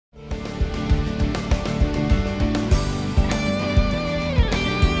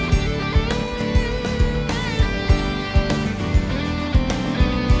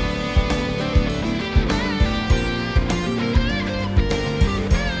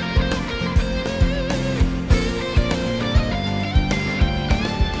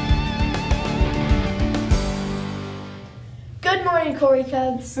Corey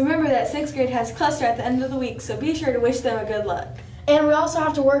Cubs. Remember that 6th grade has cluster at the end of the week, so be sure to wish them a good luck. And we also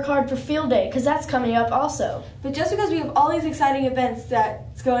have to work hard for field day, because that's coming up also. But just because we have all these exciting events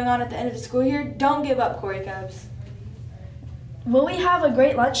that's going on at the end of the school year, don't give up, Corey Cubs. Will we have a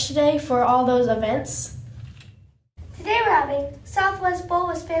great lunch today for all those events? Today we're having Southwest Bowl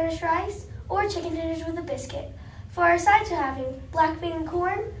with Spanish rice or chicken tenders with a biscuit. For our sides we're having black bean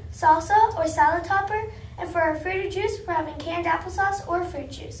corn, salsa or salad topper, and for our fruit juice we're having canned applesauce or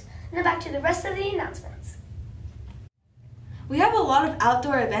fruit juice. Now back to the rest of the announcements. We have a lot of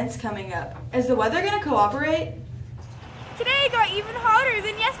outdoor events coming up. Is the weather going to cooperate? Today got even hotter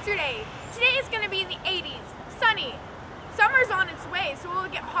than yesterday. Today is going to be in the 80s, sunny. Summer's on its way, so will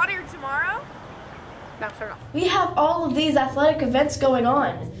it get hotter tomorrow? We have all of these athletic events going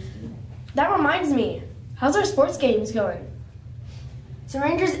on. That reminds me, how's our sports games going? So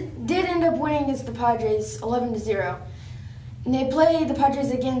Rangers did end up winning against the Padres 11-0. And they play the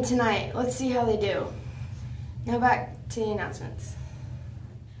Padres again tonight. Let's see how they do. Now back to the announcements.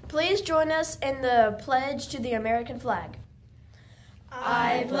 Please join us in the pledge to the American flag.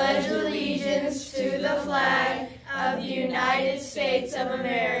 I pledge allegiance to the flag of the United States of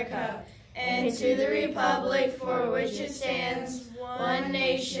America and to the republic for which it stands, one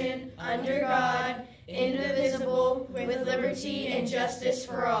nation, under God, indivisible, with liberty and justice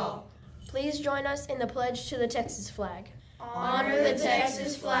for all. Please join us in the pledge to the Texas flag. Honor the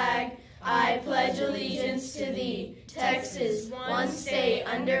Texas flag. I pledge allegiance to thee, Texas, one state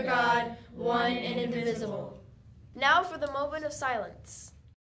under God, one and indivisible. Now for the moment of silence.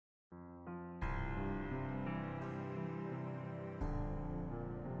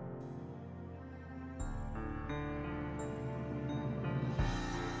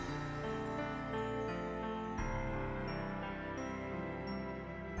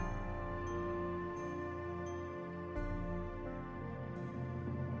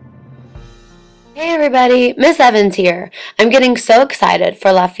 Hey everybody, Miss Evans here. I'm getting so excited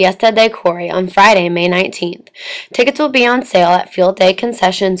for La Fiesta de Corey on Friday, May 19th. Tickets will be on sale at Field Day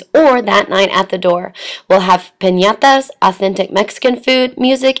concessions or that night at the door. We'll have piñatas, authentic Mexican food,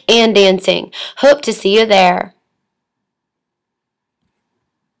 music, and dancing. Hope to see you there.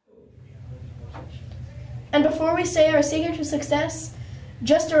 And before we say our secret to success,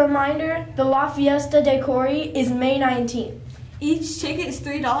 just a reminder, the La Fiesta de Corey is May 19th. Each ticket is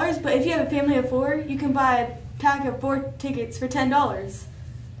 $3, but if you have a family of 4, you can buy a pack of 4 tickets for $10.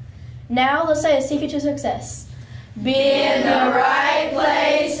 Now let's say a secret to success. Be in the right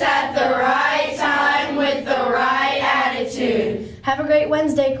place at the right time with the right attitude. Have a great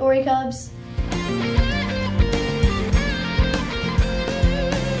Wednesday, Corey Cubs.